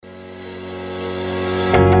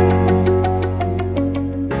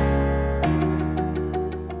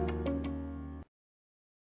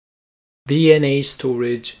DNA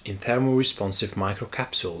storage in thermoresponsive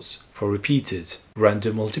microcapsules for repeated,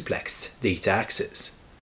 random multiplexed data access.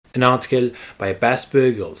 An article by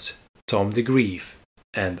Bögels, Tom de Greef,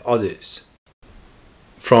 and others.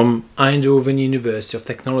 From Eindhoven University of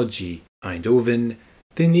Technology, Eindhoven,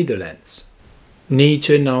 the Netherlands.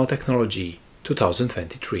 Nature Nanotechnology,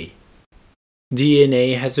 2023.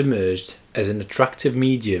 DNA has emerged as an attractive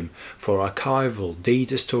medium for archival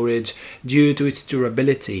data storage due to its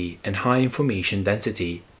durability and high information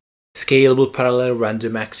density. Scalable parallel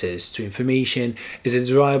random access to information is a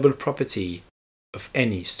desirable property of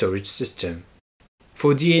any storage system.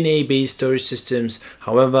 For DNA-based storage systems,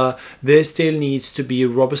 however, there still needs to be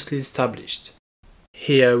robustly established.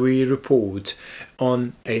 Here we report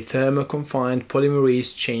on a thermoconfined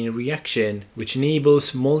polymerase chain reaction which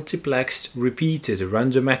enables multiplexed repeated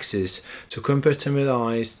random access to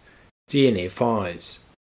compartmentalized DNA files.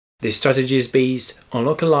 This strategy is based on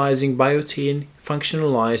localizing biotin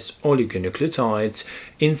functionalized oligonucleotides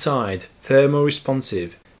inside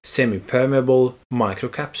thermoresponsive, semi-permeable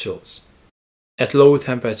microcapsules. At low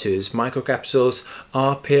temperatures, microcapsules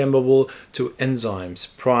are permeable to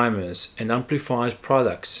enzymes, primers, and amplified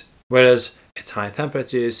products, whereas at high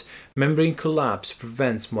temperatures, membrane collapse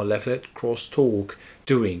prevents molecular crosstalk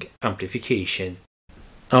during amplification.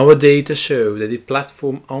 Our data show that the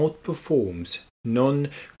platform outperforms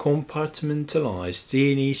non-compartmentalized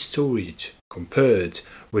DNA storage compared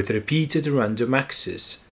with repeated random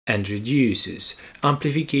access and reduces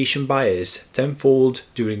amplification bias tenfold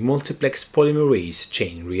during multiplex polymerase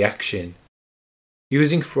chain reaction.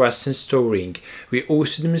 Using fluorescence storing, we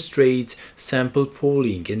also demonstrate sample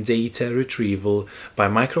pooling and data retrieval by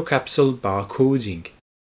microcapsule barcoding.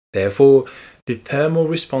 Therefore, the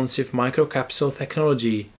thermoresponsive microcapsule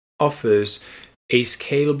technology offers a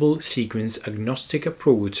scalable sequence-agnostic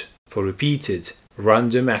approach for repeated,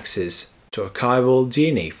 random access to archival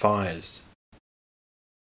DNA files.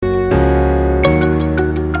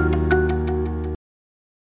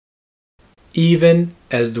 Even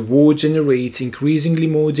as the world generates increasingly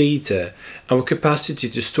more data, our capacity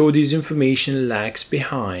to store this information lags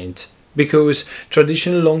behind. Because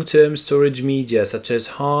traditional long-term storage media such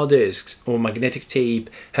as hard disks or magnetic tape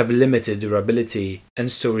have limited durability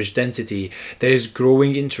and storage density, there is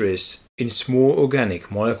growing interest in small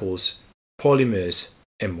organic molecules, polymers,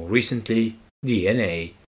 and more recently,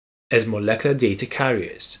 DNA, as molecular data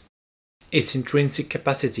carriers. Its intrinsic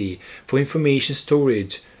capacity for information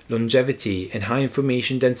storage, longevity, and high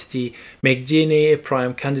information density make DNA a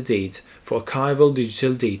prime candidate for archival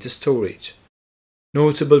digital data storage.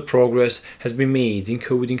 Notable progress has been made in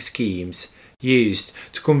coding schemes used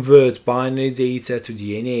to convert binary data to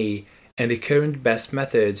DNA, and the current best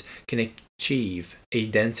method can achieve a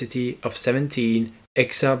density of 17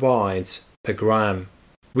 exabytes per gram,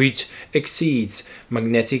 which exceeds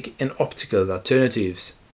magnetic and optical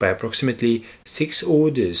alternatives by approximately 6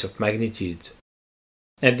 orders of magnitude.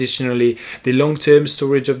 Additionally, the long-term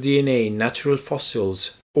storage of DNA in natural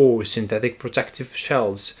fossils or synthetic protective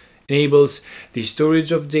shells enables the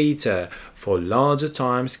storage of data for larger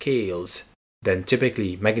time scales than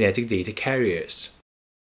typically magnetic data carriers.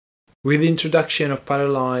 With the introduction of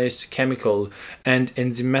parallelized chemical and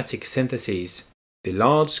enzymatic synthesis, the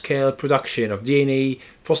large-scale production of DNA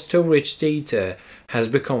for storage data has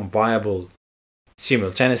become viable.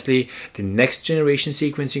 Simultaneously, the next-generation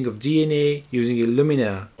sequencing of DNA using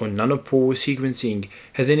Illumina or nanopore sequencing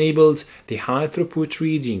has enabled the high-throughput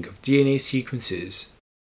reading of DNA sequences.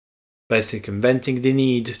 By circumventing the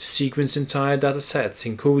need to sequence entire datasets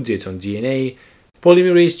encoded on DNA,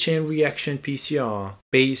 polymerase chain reaction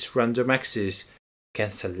PCR-based random access can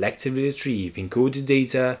selectively retrieve encoded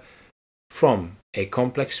data from a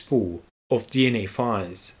complex pool of DNA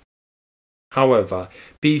files. However,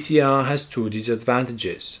 PCR has two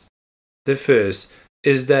disadvantages. The first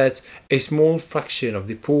is that a small fraction of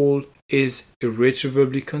the pool is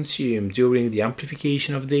irretrievably consumed during the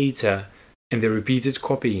amplification of data and the repeated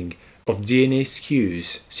copying of DNA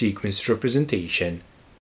skews sequence representation.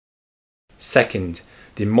 Second,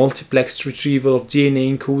 the multiplexed retrieval of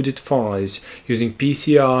DNA encoded files using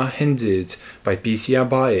PCR hindered by PCR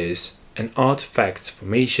bias and artifacts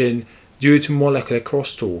formation due to molecular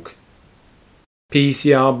crosstalk.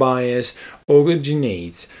 PCR bias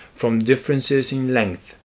originates from differences in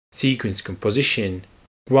length, sequence composition,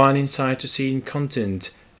 guanine cytosine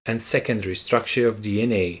content, and secondary structure of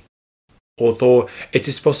DNA. Although it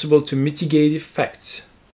is possible to mitigate the effects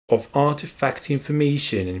of artifact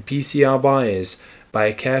information and PCR bias by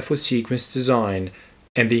a careful sequence design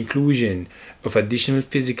and the inclusion of additional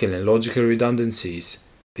physical and logical redundancies,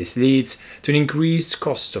 this leads to an increased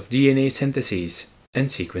cost of DNA synthesis and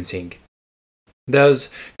sequencing. Thus,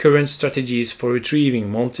 current strategies for retrieving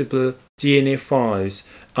multiple DNA files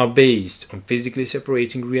are based on physically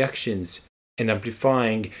separating reactions and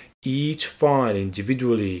amplifying each file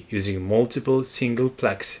individually using multiple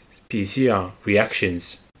single-plex PCR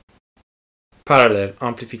reactions. Parallel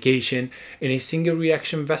amplification in a single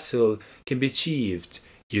reaction vessel can be achieved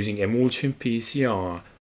using emulsion PCR,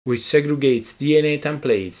 which segregates DNA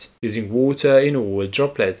templates using water in oil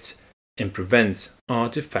droplets and prevents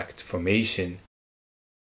artifact formation.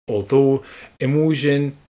 Although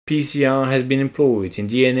emulsion PCR has been employed in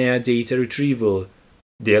DNA data retrieval,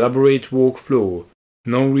 the elaborate workflow,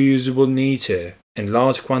 non-reusable nature, and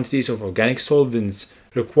large quantities of organic solvents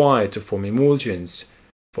required to form emulsions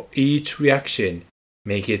for each reaction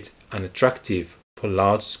make it unattractive for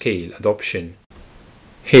large-scale adoption.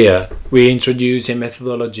 Here, we introduce a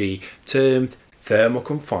methodology termed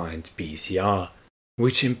thermoconfined PCR,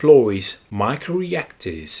 which employs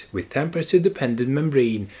microreactors with temperature-dependent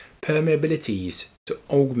membrane permeabilities to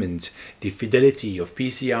augment the fidelity of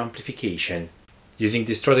PCR amplification. Using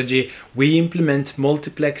this strategy, we implement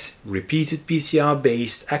multiplex repeated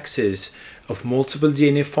PCR-based access of multiple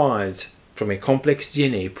DNA files from a complex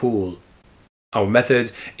DNA pool. Our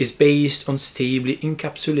method is based on stably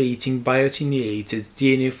encapsulating biotinylated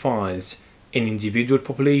DNA files in individual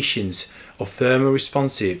populations of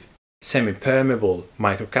thermoresponsive, semi-permeable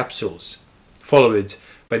microcapsules, followed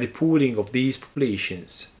by the pooling of these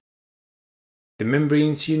populations. The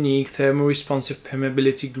membrane's unique thermoresponsive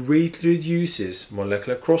permeability greatly reduces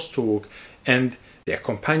molecular crosstalk and the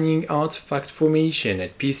accompanying artifact formation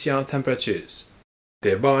at PCR temperatures,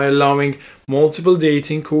 thereby allowing multiple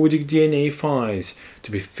data-encoding DNA files to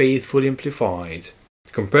be faithfully amplified,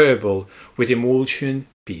 comparable with emulsion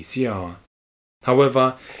PCR.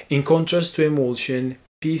 However, in contrast to emulsion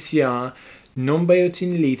PCR,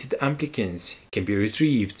 non-biotinylated amplicants can be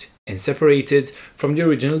retrieved and separated from the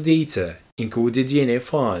original data encoded DNA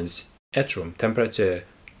files at room temperature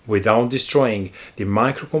without destroying the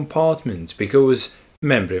microcompartment because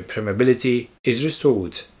membrane permeability is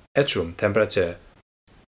restored at room temperature.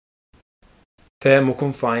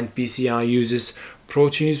 Thermoconfined PCR uses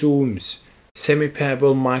proteasomes,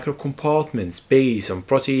 semi-permeable microcompartments based on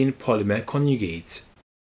protein polymer conjugates.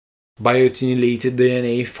 Biotinylated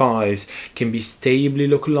DNA files can be stably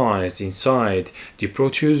localized inside the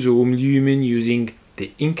proteasome lumen using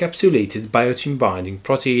the encapsulated biotin-binding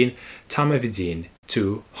protein tamivudine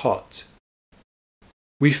to hot.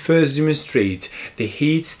 We first demonstrate the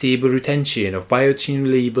heat-stable retention of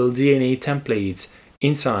biotin-labeled DNA templates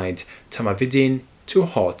inside tamivudine to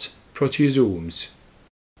hot proteasomes.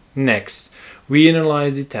 Next, we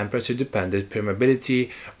analyze the temperature-dependent permeability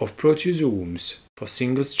of proteasomes for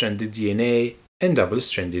single-stranded DNA and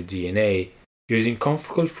double-stranded DNA using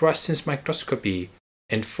confocal fluorescence microscopy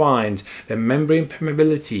and find that membrane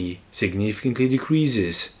permeability significantly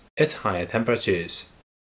decreases at higher temperatures.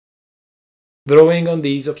 Drawing on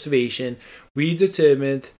these observations, we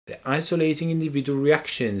determined that isolating individual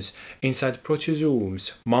reactions inside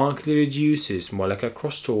proteasomes markedly reduces molecular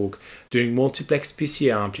crosstalk during multiplex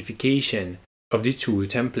PCR amplification of the two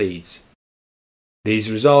templates.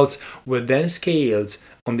 These results were then scaled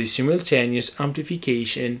on the simultaneous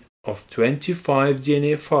amplification of 25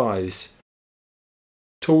 DNA files,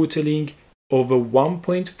 totaling over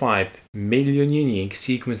 1.5 million unique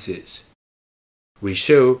sequences. We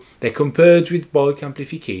show that compared with bulk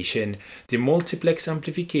amplification, the multiplex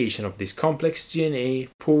amplification of this complex DNA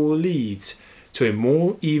pool leads to a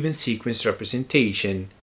more even sequence representation,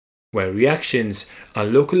 where reactions are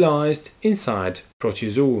localized inside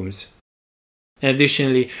proteasomes.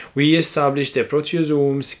 Additionally, we established that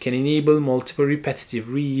proteasomes can enable multiple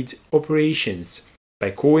repetitive read operations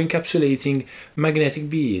by co-encapsulating magnetic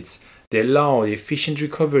beads that allow the efficient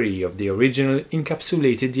recovery of the original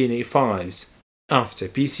encapsulated DNA files after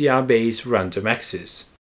PCR-based random access.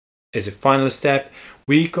 As a final step,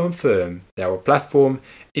 we confirm that our platform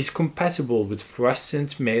is compatible with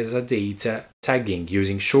fluorescent metadata tagging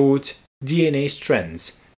using short DNA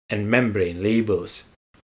strands and membrane labels.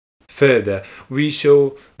 Further, we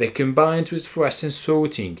show that combined with fluorescence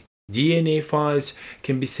sorting, DNA files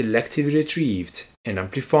can be selectively retrieved and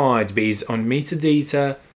amplified based on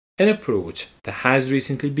metadata, an approach that has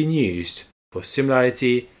recently been used for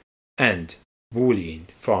similarity and Boolean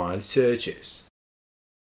file searches.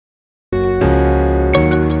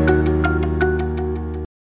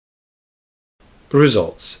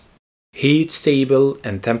 Results: heat-stable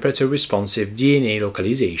and temperature-responsive DNA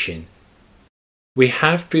localization. We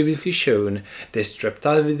have previously shown that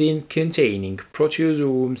streptavidin-containing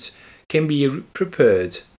proteasomes can be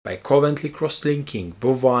prepared by covalently cross-linking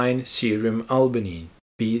bovine serum albumin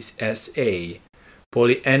 (BSA)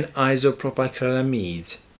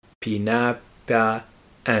 poly-N-isopropyl-acrylamide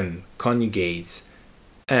 (PNAP-M) conjugates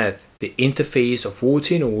at the interface of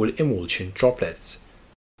water-enol emulsion droplets.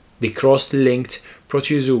 The cross-linked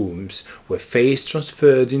proteasomes were phase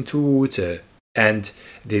transferred into water, and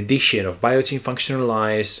the addition of biotin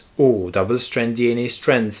functionalized or double-strand DNA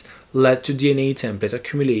strands led to DNA template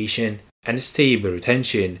accumulation and stable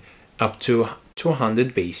retention up to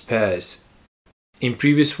 200 base pairs. In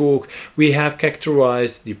previous work, we have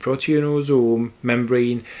characterized the proteasome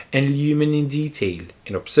membrane and lumen in detail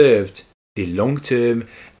and observed the long-term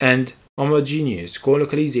and homogeneous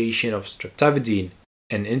co-localization of streptavidin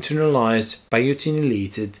and internalized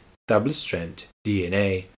biotin-related double-strand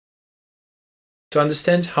DNA. To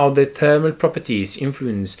understand how the thermal properties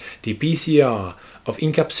influence the PCR of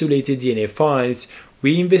encapsulated DNA files,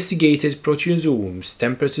 we investigated proteasomes'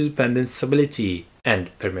 temperature-dependent stability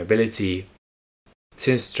and permeability.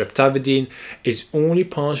 Since streptavidin is only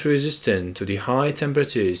partially resistant to the high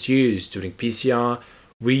temperatures used during PCR,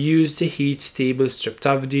 we used the heat-stable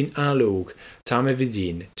streptavidin analog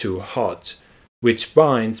tamivudine 2-hot, which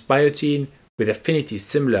binds biotin with affinities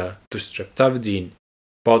similar to streptavidin,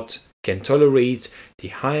 but can tolerate the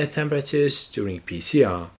higher temperatures during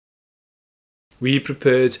PCR. We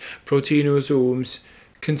prepared proteinosomes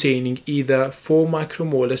containing either 4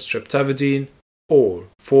 micromolar streptavidin or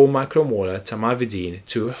 4 micromolar tamivudine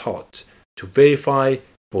 2-hot to verify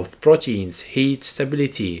both proteins' heat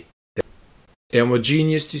stability. The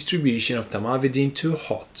homogeneous distribution of tamivudine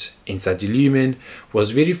 2-hot inside the lumen was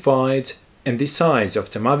verified, and the size of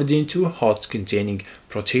tamivudine 2-hot containing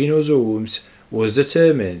proteinosomes was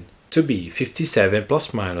determined to be 57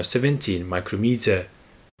 ± 17 micrometer.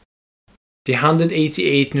 The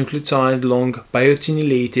 188 nucleotide long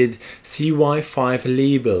biotin-related CY5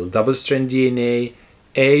 labeled double-strand DNA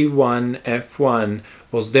A1F1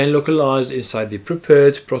 was then localized inside the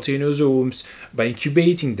prepared proteinosomes by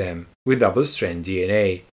incubating them with double-strand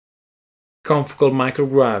DNA. Confocal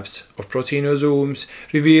micrographs of proteinosomes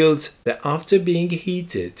revealed that after being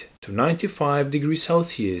heated to 95 degrees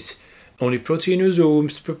Celsius, only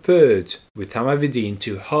proteinosomes prepared with tamivudine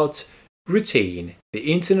 2-hot retain the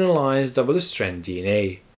internalized double-strand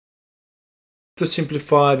DNA. To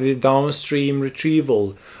simplify the downstream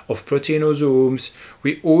retrieval of proteinosomes,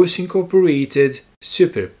 we also incorporated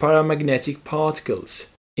superparamagnetic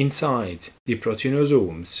particles inside the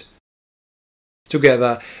proteinosomes.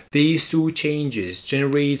 Together, these two changes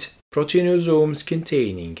generate proteinosomes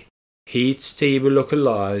containing heat-stable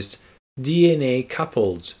localized DNA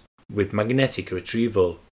coupled with magnetic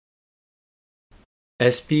retrieval.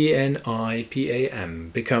 As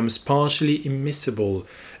PNIPAM becomes partially immiscible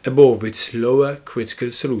above its lower critical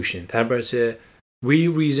solution temperature, we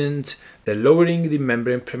reasoned that lowering the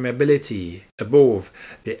membrane permeability above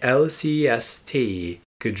the LCST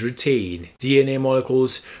could retain DNA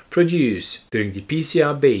molecules produced during the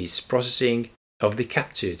PCR-based processing of the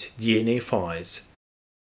captured DNA files.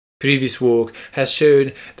 Previous work has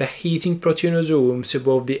shown that heating proteinosomes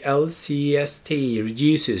above the LCST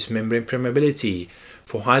reduces membrane permeability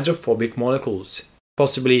for hydrophobic molecules,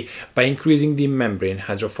 possibly by increasing the membrane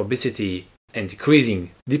hydrophobicity and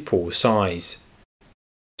decreasing the pore size.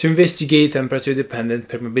 To investigate temperature-dependent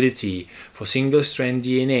permeability for single-strand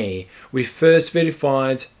DNA, we first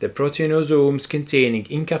verified that proteinosomes containing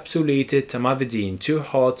encapsulated tamivudine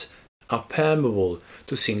 2-hot are permeable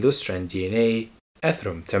to single-strand DNA at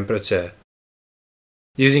room temperature.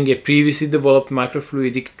 Using a previously developed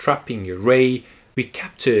microfluidic trapping array, we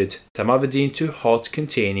captured tamivudine 2-hot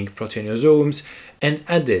containing proteinosomes and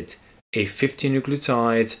added a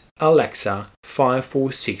 50-nucleotide Alexa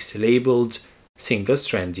 546 labeled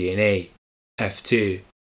single-strand DNA F2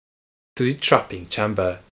 to the trapping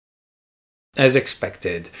chamber. As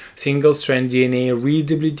expected, single-strand DNA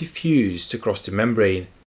readably diffused across the membrane.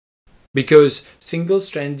 Because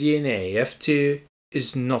single-strand DNA F2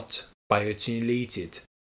 is not biotin-related,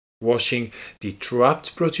 washing the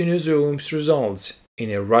trapped proteinosomes results in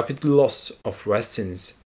a rapid loss of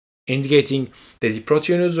fluorescence, indicating that the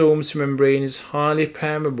proteinosome's membrane is highly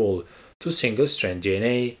permeable to single-strand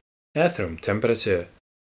DNA at room temperature.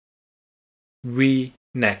 We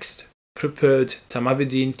next prepared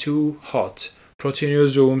tamivudine 2-hot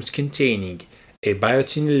proteinosomes containing a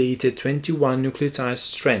biotin-related 21-nucleotide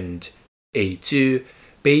strand A2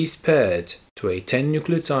 base paired to a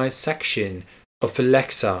 10-nucleotide section of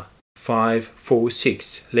Alexa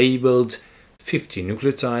 546 labeled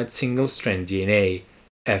 50-nucleotide single-strand DNA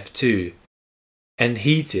F2 and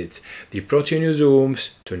heated the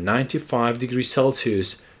proteinosomes to 95 degrees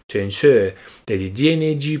Celsius to ensure that the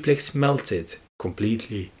DNA duplex melted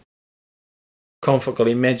completely. Confocal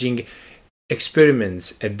imaging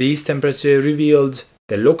Experiments at these temperatures revealed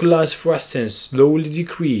that localized fluorescence slowly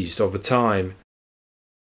decreased over time.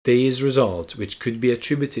 These results, which could be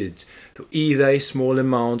attributed to either a small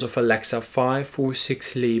amount of Alexa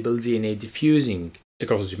 546 labeled DNA diffusing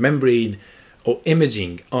across the membrane or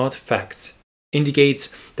imaging artifacts,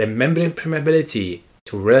 indicates that membrane permeability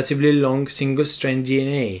to relatively long single-strand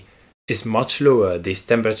DNA is much lower at this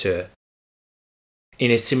temperature. In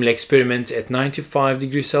a similar experiment at 95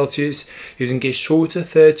 degrees Celsius, using a shorter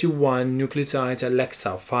 31 nucleotide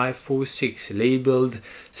Alexa 546 labeled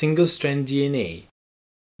single-strand DNA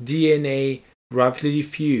rapidly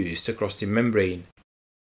diffused across the membrane.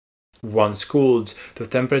 Once cooled to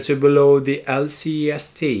temperature below the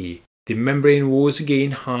LCEST, the membrane was again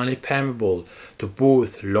highly permeable to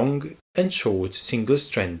both long and short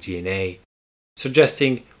single-strand DNA,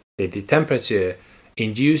 suggesting that the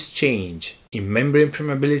temperature-induced change in membrane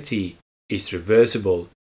permeability is reversible.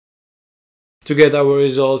 Together, our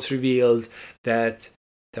results revealed that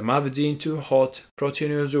thermoresponsive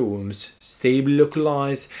proteinosomes stably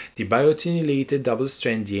localized the biotinylated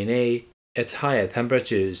double-strand DNA at higher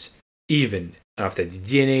temperatures, even after the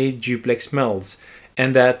DNA duplex melts,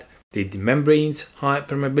 and that the membrane's high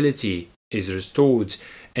permeability is restored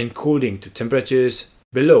and cooling to temperatures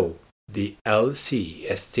below the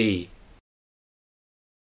LCST.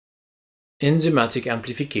 Enzymatic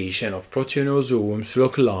amplification of proteinosomes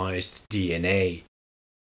localized DNA.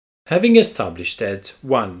 Having established that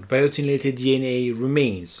 1. Biotinylated DNA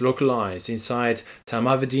remains localized inside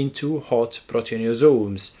thermoresponsive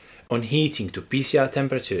proteinosomes on heating to PCR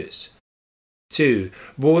temperatures. 2.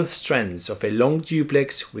 Both strands of a long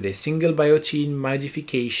duplex with a single biotin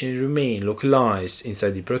modification remain localized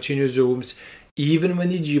inside the proteinosomes even when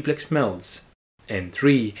the duplex melts. And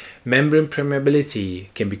 3. Membrane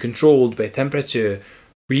permeability can be controlled by temperature.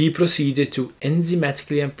 We proceeded to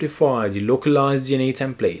enzymatically amplify the localized DNA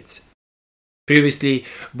templates. Previously,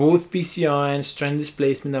 both PCR and strand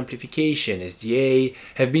displacement amplification (SDA)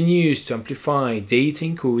 have been used to amplify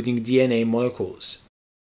data-encoding DNA molecules.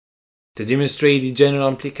 To demonstrate the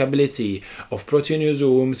general applicability of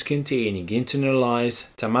proteinosomes containing internalized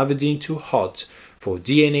thermoresponsive for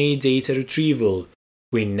DNA data retrieval,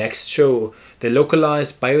 we next show the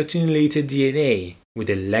localized biotinylated DNA with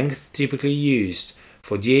the length typically used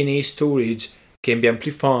for DNA storage can be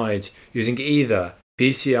amplified using either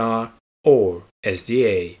PCR or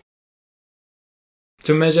SDA.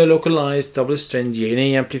 To measure localized double-strand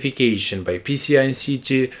DNA amplification by PCR in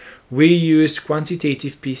situ, we used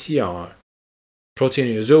quantitative PCR.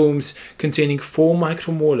 Proteinosomes containing 4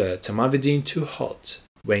 micromolar thermoresponsive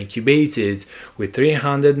were incubated with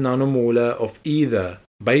 300 nanomolar of either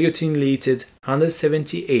biotinylated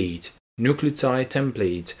 178 nucleotide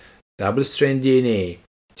template double-strand DNA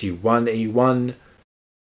T1A1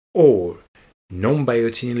 or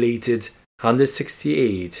non-biotinylated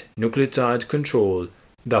 168 nucleotide control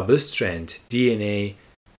double-strand DNA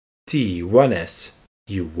T1S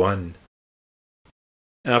U1.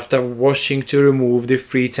 After washing to remove the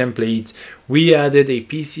free template, we added a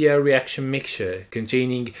PCR reaction mixture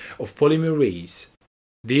containing of polymerase,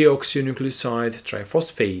 deoxynucleoside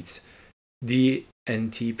triphosphates,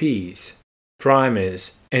 DNTPs,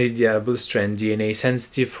 primers, and the double-strand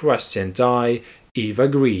DNA-sensitive fluorescent dye Eva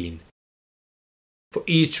Green. For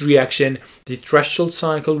each reaction, the threshold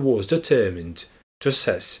cycle was determined to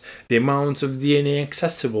assess the amount of DNA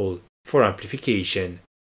accessible for amplification.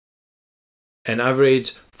 An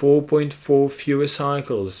average 4.4 fewer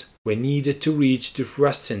cycles were needed to reach the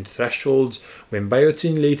fluorescent threshold when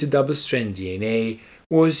biotinylated double-strand DNA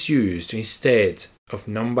was used instead of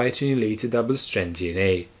non-biotinylated double-strand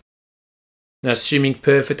DNA. Now, assuming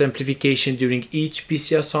perfect amplification during each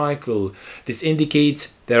PCR cycle, this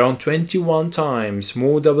indicates that around 21 times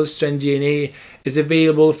more double-strand DNA is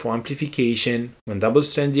available for amplification when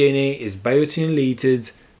double-strand DNA is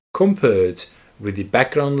biotinylated compared with the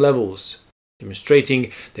background levels,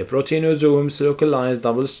 demonstrating that proteinosomes' localized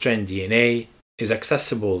double-strand DNA is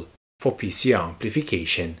accessible for PCR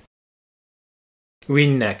amplification.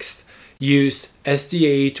 We next used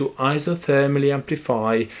SDA to isothermally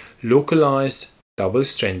amplify localized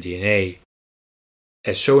double-strand DNA.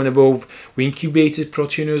 As shown above, we incubated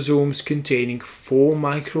proteinosomes containing 4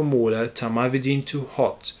 micromolar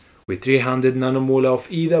thermoresponsive with 300 nanomolar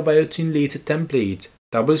of either biotinylated template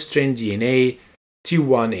double-strand DNA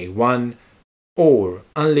T1A1 or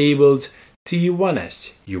unlabeled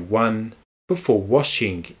T1S U1 before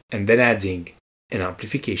washing and then adding an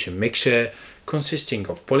amplification mixture consisting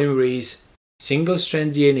of polymerase,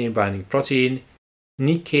 single-strand DNA binding protein,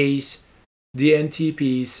 nickase,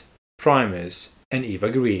 DNTPs, primers, and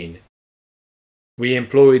Eva Green. We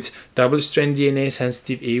employed double-strand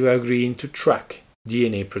DNA-sensitive evergreen to track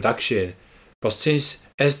DNA production, but since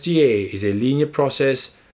SDA is a linear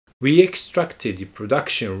process, we extracted the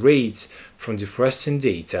production rates from the fluorescent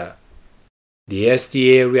data. The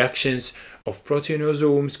SDA reactions of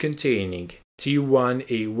proteinosomes containing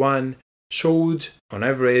T1A1 showed, on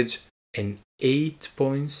average, an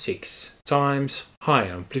 8.6 times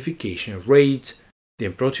higher amplification rate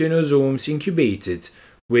than proteinosomes incubated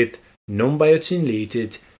with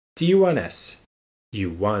non-biotinylated T1S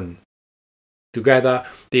U1. Together,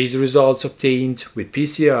 these results obtained with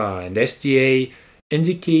PCR and SDA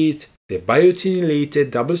indicate that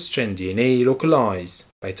biotinylated double-strand DNA localized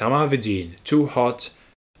by tamavidine too hot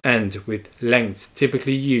and with lengths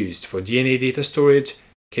typically used for DNA data storage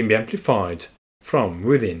can be amplified from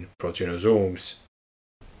within proteinosomes.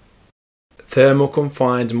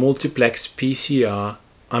 Thermoconfined multiplex PCR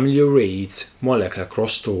ameliorates molecular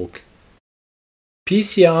crosstalk.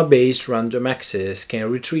 PCR-based random access can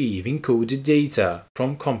retrieve encoded data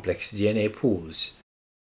from complex DNA pools.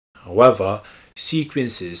 However,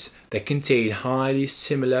 sequences that contain highly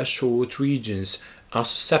similar short regions are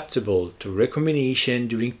susceptible to recombination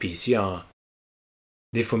during PCR.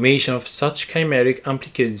 The formation of such chimeric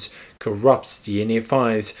amplicons corrupts DNA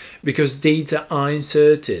files because data are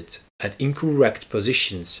inserted at incorrect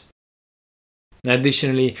positions.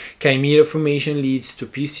 Additionally, chimera formation leads to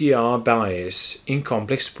PCR bias in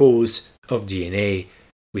complex pools of DNA,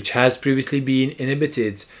 which has previously been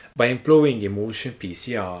inhibited by employing emulsion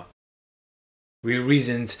PCR. We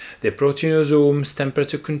reasoned that proteinosomes'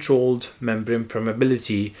 temperature-controlled membrane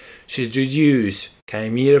permeability should reduce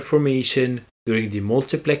chimera formation during the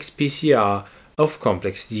multiplex PCR of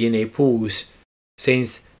complex DNA pools,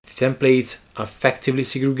 since the templates are effectively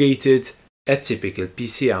segregated at typical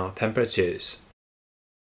PCR temperatures.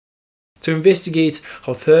 To investigate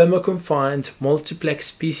how thermoconfined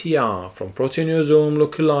multiplex PCR from proteanosome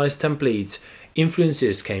localized templates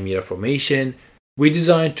influences chimera formation, we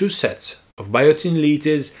designed two sets of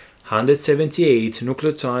biotinylated 178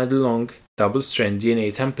 nucleotide long double-strand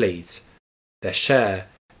DNA templates that share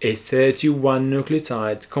a 31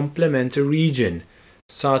 nucleotide complementary region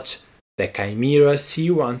such that chimera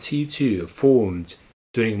C1-C2 formed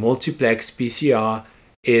during multiplex PCR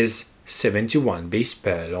is 71 base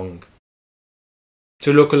pair long.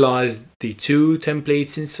 To localize the two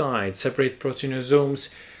templates inside separate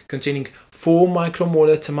proteinosomes containing 4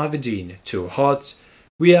 micromolar tamavidine too hot,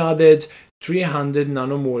 we added 300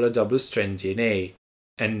 nanomolar double-strand DNA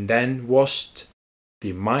and then washed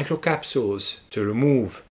the microcapsules to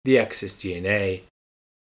remove the excess DNA.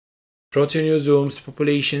 Proteinosomes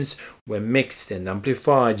populations were mixed and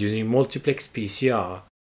amplified using multiplex PCR,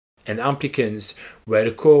 and amplicons were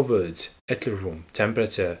recovered at room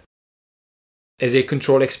temperature. As a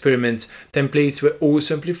control experiment, templates were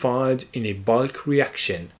also amplified in a bulk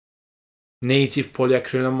reaction. Native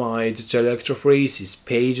polyacrylamide gel electrophoresis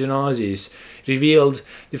page analysis revealed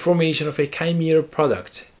the formation of a chimera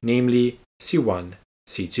product, namely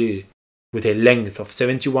C1-C2, with a length of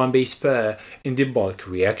 71 base pair in the bulk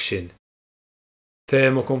reaction.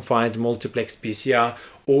 Thermoconfined multiplex PCR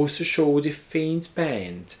also showed a faint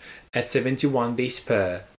band at 71 base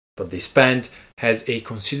pair, but this band has a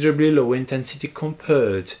considerably low intensity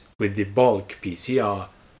compared with the bulk PCR.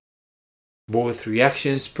 Both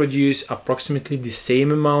reactions produce approximately the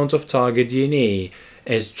same amount of target DNA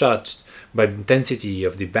as judged by the intensity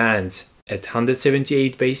of the bands at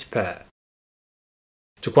 178 base pair.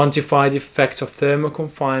 To quantify the effect of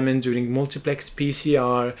thermoconfinement during multiplex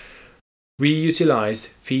PCR, we utilized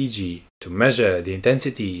Fiji to measure the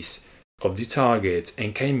intensities of the target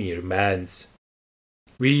and chimera bands.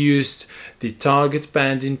 We used the target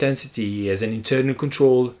band intensity as an internal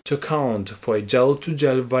control to account for a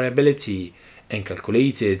gel-to-gel variability and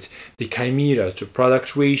calculated the chimera to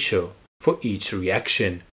product ratio for each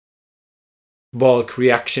reaction. Bulk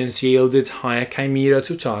reactions yielded higher chimera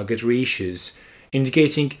to target ratios,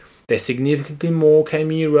 indicating that significantly more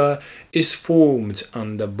chimera is formed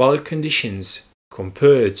under bulk conditions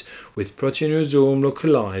compared with proteanosome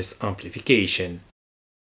localized amplification.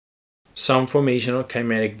 Some formation of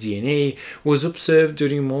chimeric DNA was observed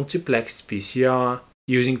during multiplexed PCR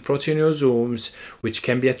using proteinosomes, which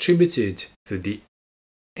can be attributed to the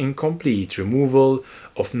incomplete removal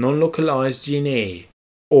of non-localized DNA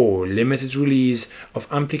or limited release of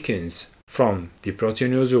amplicons from the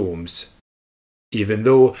proteinosomes. Even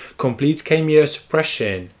though complete chimera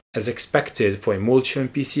suppression, as expected for emulsion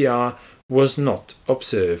PCR, was not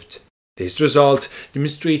observed. This result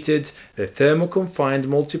demonstrated that thermoconfined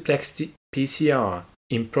multiplex PCR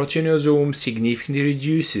in proteinosomes significantly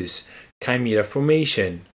reduces chimera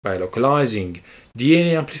formation by localizing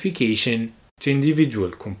DNA amplification to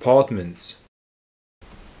individual compartments.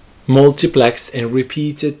 Multiplexed and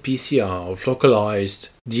repeated PCR of localized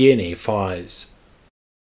DNA files.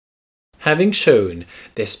 Having shown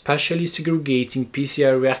that spatially segregating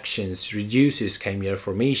PCR reactions reduces chimera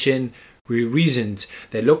formation, we reasoned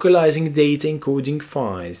that localizing data encoding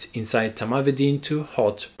files inside thymidine-2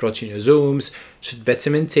 hot proteinosomes should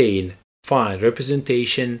better maintain file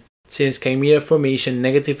representation, since chimera formation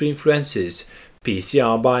negatively influences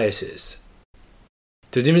PCR biases.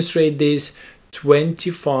 To demonstrate this,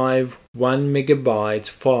 25 1 megabyte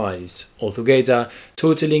files, altogether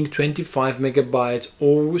totaling 25 megabytes,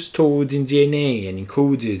 all stored in DNA and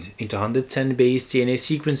encoded into 110 base DNA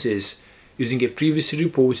sequences using a previously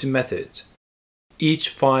reported method. Each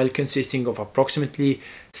file consisting of approximately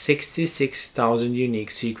 66,000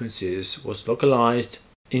 unique sequences was localized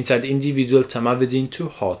inside individual thymidine-2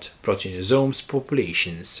 hot proteinosomes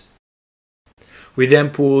populations. We then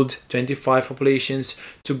pooled 25 populations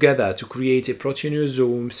together to create a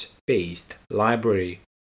proteinosomes-based library.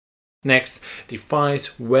 Next, the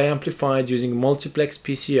files were amplified using multiplexed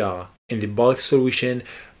PCR in the bulk solution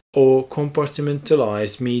or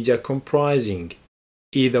compartmentalized media comprising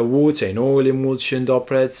either water and oil emulsion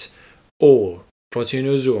droplets or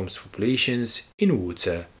proteinosomes populations in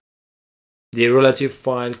water. The relative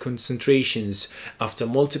file concentrations after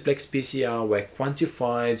multiplex PCR were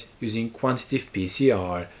quantified using quantitative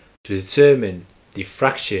PCR to determine the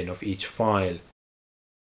fraction of each file.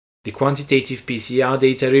 The quantitative PCR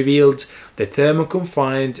data revealed that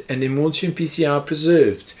thermoconfined and emulsion PCR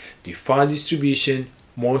preserved the file distribution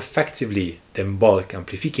more effectively than bulk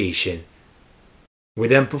amplification. We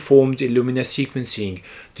then performed Illumina sequencing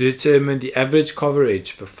to determine the average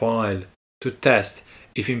coverage per file to test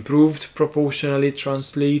if improved proportionally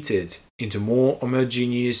translated into more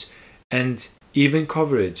homogeneous and even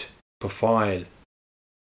coverage per file.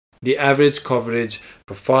 The average coverage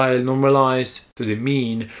per file normalized to the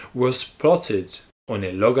mean was plotted on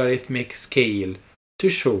a logarithmic scale to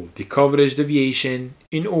show the coverage deviation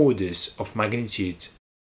in orders of magnitude.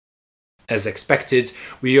 As expected,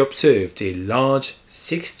 we observed a large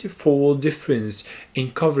 60-fold difference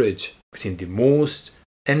in coverage between the most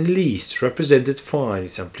and least represented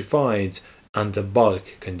files amplified under bulk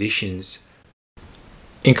conditions.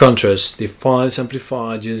 In contrast, the files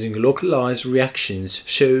amplified using localized reactions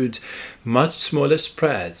showed much smaller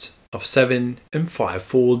spreads of 7- and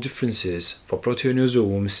 5-fold differences for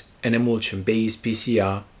proteinosomes and emulsion-based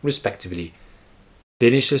PCR, respectively. The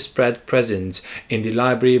initial spread present in the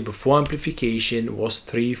library before amplification was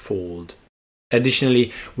 3-fold.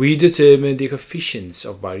 Additionally, we determined the coefficients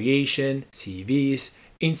of variation, CVs,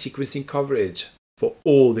 in sequencing coverage for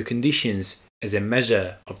all the conditions as a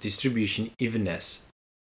measure of distribution evenness.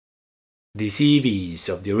 The CVs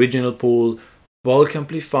of the original pool, bulk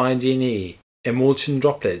amplified DNA, emulsion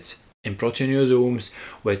droplets, and proteinosomes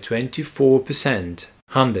were 24%,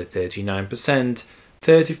 139%,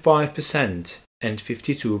 35%, and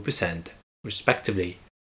 52%, respectively.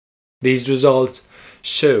 These results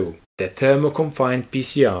show that thermoconfined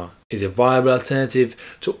PCR is a viable alternative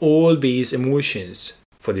to oil-based emulsions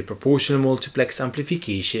for the proportional multiplex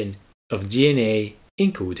amplification of DNA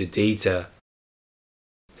encoded data.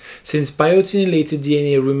 Since biotinylated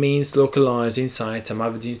DNA remains localized inside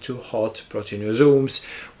thymidine-2 hot proteinosomes,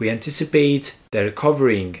 we anticipate that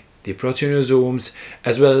recovering the proteinosomes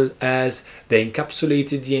as well as the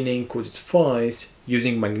encapsulated DNA encoded files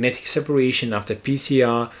using magnetic separation after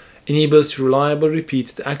PCR enables reliable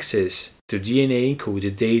repeated access to DNA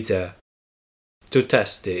encoded data. To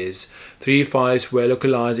test this, 3 files were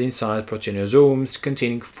localized inside proteinosomes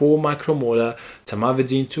containing 4 micromolar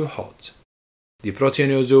thymidine-2 hot. The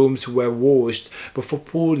proteinosomes were washed before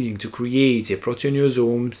pooling to create a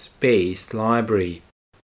proteinosomes-based library.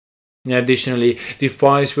 Additionally, the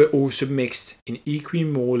files were also mixed in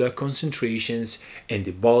equimolar concentrations in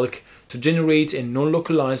the bulk to generate a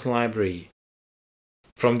non-localized library.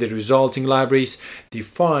 From the resulting libraries, the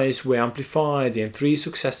files were amplified in 3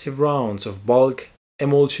 successive rounds of bulk,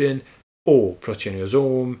 emulsion, or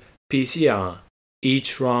proteanosome PCR,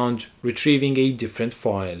 each round retrieving a different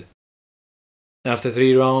file. After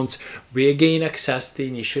 3 rounds, we again accessed the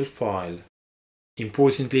initial file.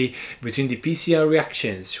 Importantly, between the PCR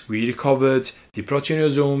reactions, we recovered the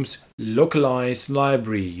proteinosome's localized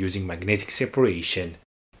library using magnetic separation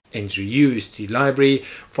and reused the library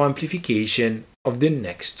for amplification of the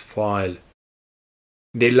next file.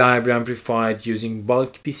 The library amplified using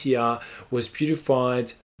bulk PCR was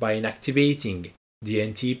purified by inactivating the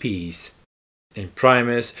NTPs and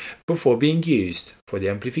primers before being used for the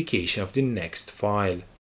amplification of the next file.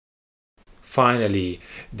 Finally,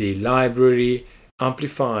 the library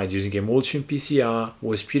amplified using emulsion PCR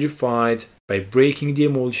was purified by breaking the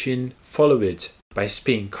emulsion, followed by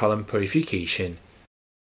spin column purification.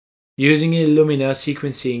 Using Illumina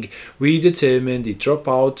sequencing, we determined the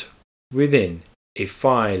dropout within a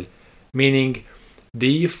file, meaning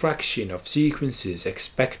the fraction of sequences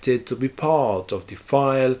expected to be part of the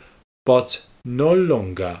file but no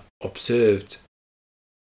longer observed.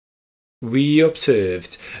 We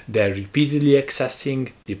observed that repeatedly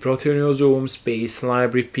accessing the proteinosomes-based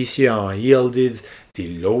library PCR yielded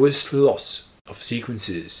the lowest loss of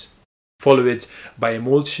sequences, followed by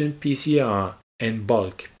emulsion PCR and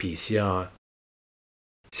bulk PCR.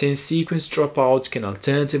 Since sequence dropouts can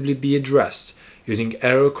alternatively be addressed using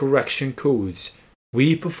error correction codes,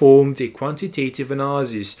 we performed a quantitative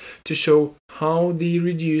analysis to show how the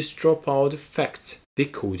reduced dropout affects the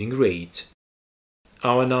coding rate.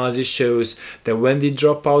 Our analysis shows that when the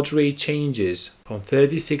dropout rate changes from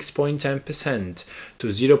 36.10% to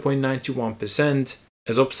 0.91%,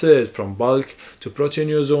 as observed from bulk to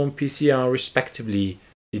proteanosome PCR respectively,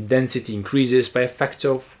 the density increases by a factor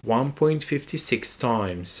of 1.56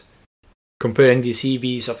 times. Comparing the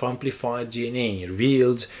CVs of amplified DNA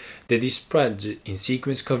revealed that the spread in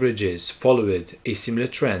sequence coverages followed a similar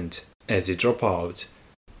trend as the dropout.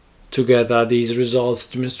 Together, these results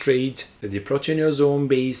demonstrate that the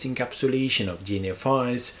proteanosome-based encapsulation of DNA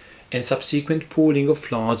files and subsequent pooling of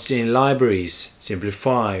large DNA libraries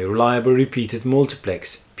simplify reliable repeated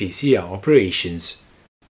multiplex PCR operations.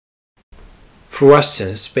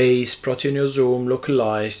 Fluorescence-based proteanosome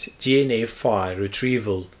localized DNA file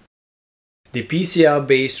retrieval. The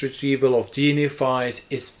PCR-based retrieval of DNA files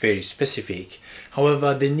is very specific.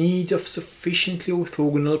 However, the need of sufficiently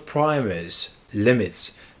orthogonal primers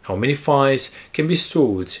limits how many files can be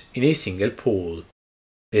stored in a single pool.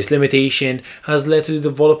 This limitation has led to the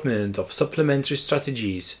development of supplementary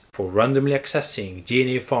strategies for randomly accessing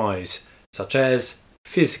DNA files, such as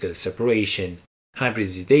physical separation,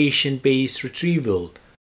 hybridization-based retrieval,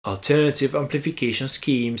 alternative amplification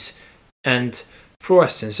schemes, and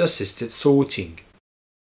fluorescence-assisted sorting.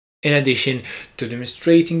 In addition to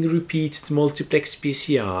demonstrating repeated multiplex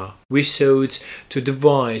PCR, we sought to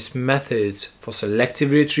devise methods for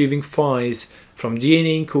selectively retrieving files from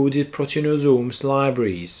DNA-encoded proteinosomes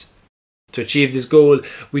libraries. To achieve this goal,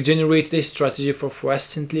 we generated a strategy for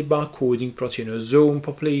fluorescently barcoding proteanosome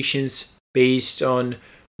populations based on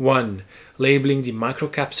 1. Labeling the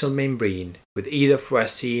microcapsule membrane with either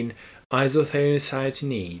fluorescein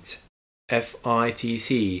isothiocyanate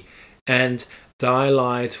FITC and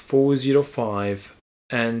dialide 405,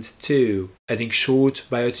 and 2. Adding short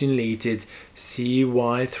biotinylated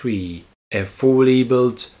CY3 F4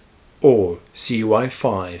 labeled or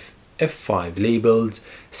CY5 F5 labeled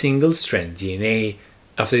single-strand DNA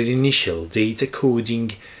after the initial data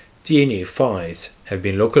coding DNA files have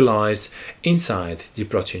been localized inside the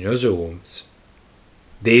proteinosomes.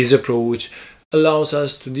 This approach allows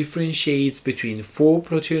us to differentiate between 4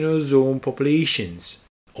 proteanosome populations,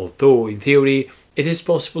 although in theory it is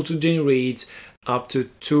possible to generate up to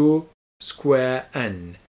 2 square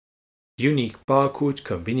N unique barcode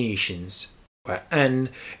combinations, where N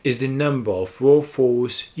is the number of raw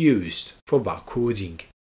force used for barcoding.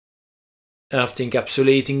 After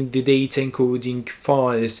encapsulating the data encoding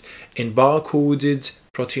files in barcoded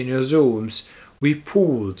proteinosomes, we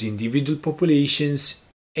pooled the individual populations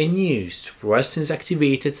and used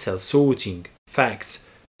fluorescence-activated cell sorting FACS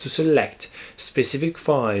to select specific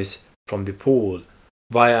files from the pool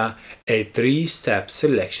via a 3-step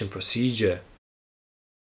selection procedure.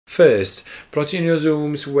 First,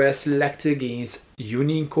 proteinosomes were selected against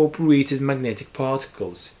unincorporated magnetic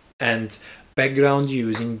particles and background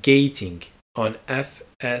using gating on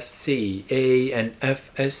FSC-A and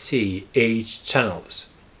FSC-H channels.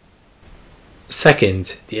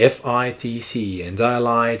 Second, the FITC and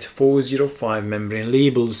dialide 405 membrane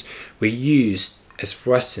labels were used as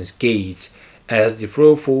fluorescence gates, as the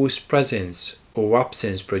raw force presence or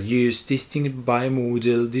absence produced distinct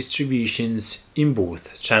bimodal distributions in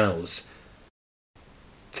both channels.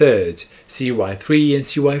 Third, CY3 and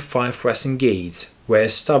CY5 fluorescent gates were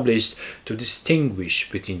established to distinguish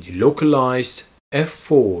between the localized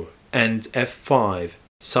F4 and F5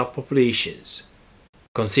 subpopulations.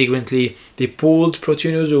 Consequently, the pooled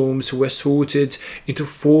proteinosomes were sorted into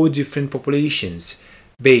 4 different populations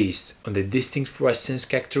based on the distinct fluorescence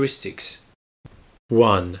characteristics.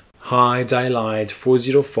 1. High dialide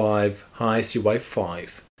 405 high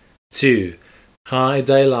CY5. 2. High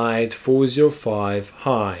dialide 405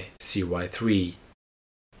 high CY3.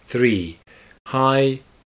 3. High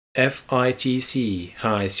FITC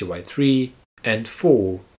high CY3, and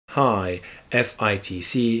 4. high,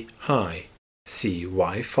 FITC high,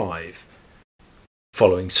 CY5.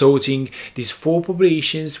 Following sorting, these 4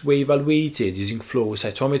 populations were evaluated using flow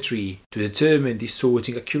cytometry to determine the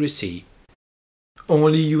sorting accuracy.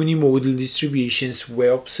 Only unimodal distributions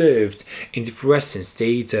were observed in the fluorescence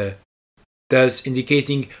data, thus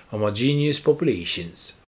indicating homogeneous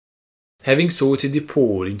populations. Having sorted the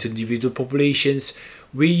pool into individual populations,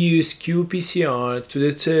 we use qPCR to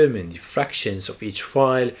determine the fractions of each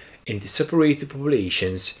file in the separated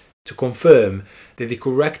populations to confirm that the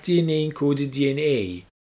correct DNA-encoded DNA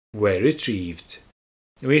were retrieved.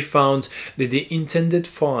 We found that the intended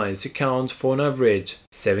files account for an average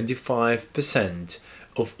 75%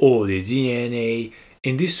 of all the DNA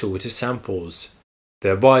in the sorted samples,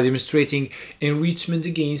 thereby demonstrating enrichment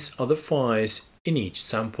against other files in each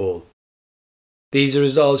sample. These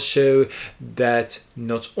results show that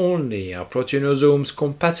not only are proteinosomes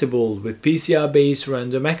compatible with PCR-based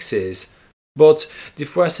random access, but the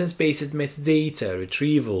fluorescence-based metadata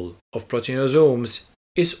retrieval of proteinosomes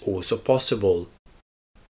is also possible.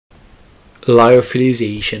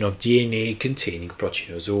 Lyophilization of DNA containing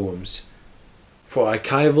proteinosomes. For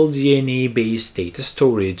archival DNA-based data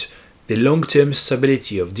storage, the long-term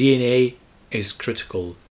stability of DNA is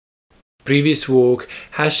critical. Previous work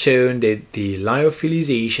has shown that the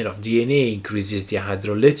lyophilization of DNA increases the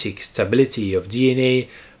hydrolytic stability of DNA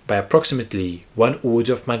by approximately 1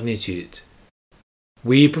 order of magnitude.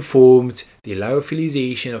 We performed the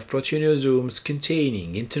lyophilization of proteinosomes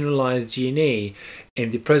containing internalized DNA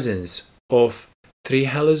in the presence of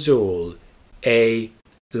 3-halazole, a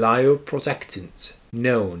lyoprotectant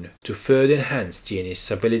known to further enhance DNA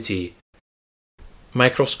stability.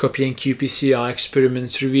 Microscopy and qPCR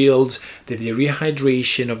experiments revealed that the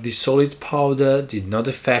rehydration of the solid powder did not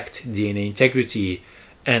affect DNA integrity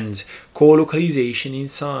and co-localization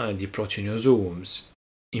inside the proteinosomes.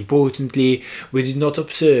 Importantly, we did not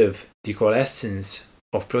observe the coalescence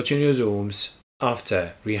of proteinosomes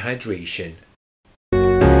after rehydration.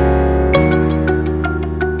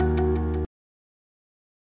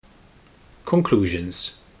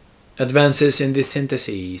 Conclusions. Advances in the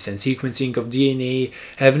synthesis and sequencing of DNA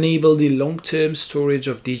have enabled the long-term storage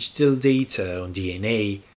of digital data on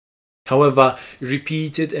DNA. However,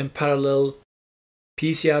 repeated and parallel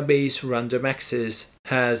PCR-based random access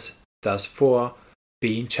has, thus far,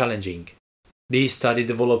 been challenging. This study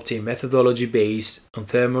developed a methodology based on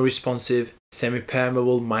thermoresponsive,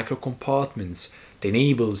 semi-permeable microcompartments that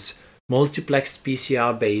enables multiplexed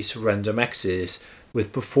PCR-based random access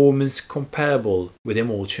with performance comparable with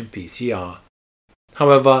emulsion PCR.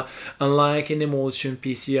 However, unlike in emulsion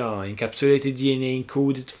PCR, encapsulated DNA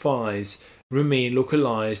encoded files remain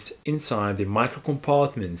localized inside the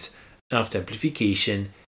microcompartments after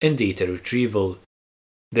amplification and data retrieval,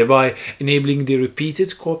 thereby enabling the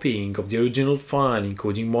repeated copying of the original file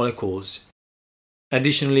encoding molecules.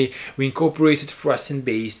 Additionally, we incorporated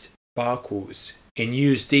fluorescent-based barcodes and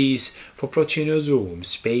used these for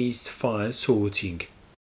proteinosomes-based file sorting,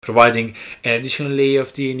 providing an additional layer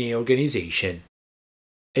of DNA organization.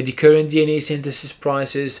 At the current DNA synthesis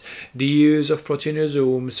prices, the use of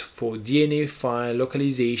proteinosomes for DNA file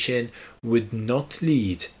localization would not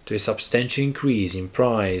lead to a substantial increase in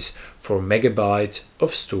price for a megabyte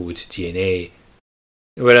of stored DNA,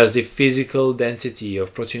 whereas the physical density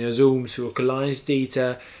of proteinosomes localized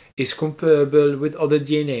data is comparable with other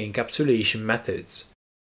DNA encapsulation methods.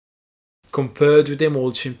 Compared with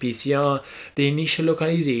emulsion PCR, the initial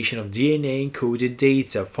localization of DNA encoded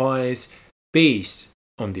data files based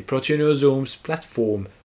on the proteinosomes platform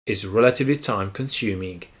is relatively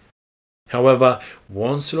time-consuming. However,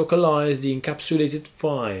 once localized, the encapsulated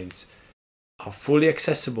files are fully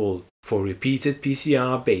accessible for repeated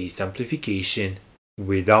PCR-based amplification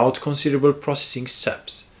without considerable processing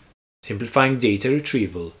steps, simplifying data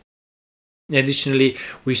retrieval. Additionally,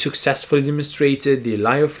 we successfully demonstrated the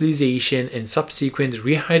lyophilization and subsequent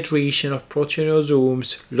rehydration of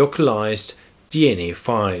proteinosomes localized DNA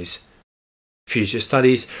files. Future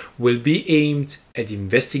studies will be aimed at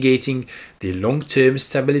investigating the long-term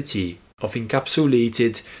stability of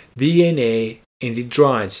encapsulated DNA in the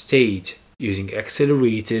dried state using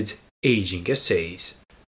accelerated aging assays.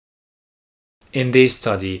 In this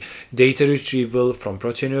study, data retrieval from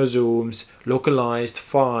proteinosomes localized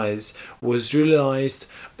files was realized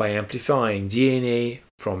by amplifying DNA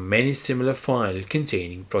from many similar files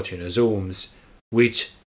containing proteinosomes,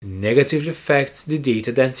 which negatively affects the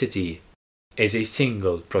data density, as a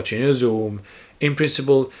single proteinosome, in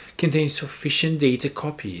principle, contains sufficient data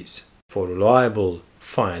copies for reliable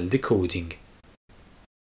file decoding.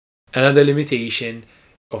 Another limitation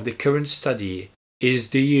of the current study is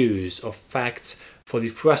the use of facts for the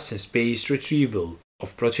fluorescence-based retrieval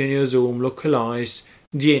of proteasome-localized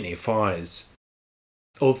DNA files.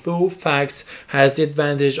 Although FACTS has the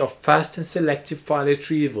advantage of fast and selective file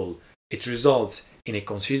retrieval, it results in a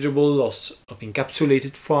considerable loss of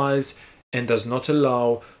encapsulated files and does not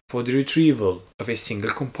allow for the retrieval of a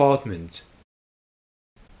single compartment.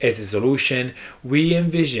 As a solution, we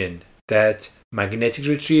envision that magnetic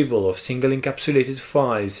retrieval of single encapsulated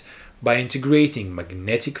files by integrating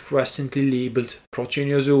magnetic fluorescently labeled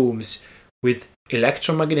proteasomes with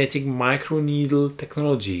electromagnetic microneedle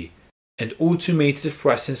technology and automated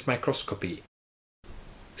fluorescence microscopy.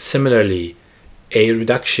 Similarly, a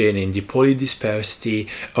reduction in the polydispersity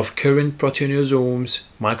of current proteasomes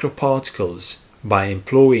microparticles by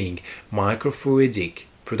employing microfluidic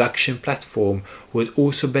production platform would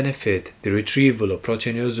also benefit the retrieval of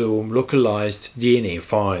proteasome localized DNA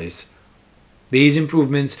files. These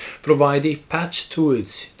improvements provide a patch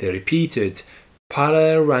towards the repeated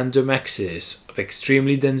parallel random access of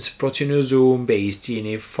extremely dense proteasome-based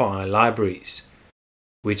DNA file libraries,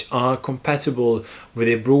 which are compatible with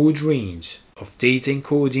a broad range of data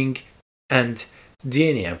encoding and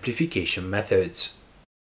DNA amplification methods.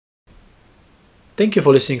 Thank you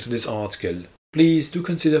for listening to this article. Please do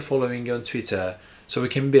consider following on Twitter so we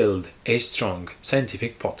can build a strong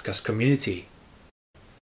scientific podcast community.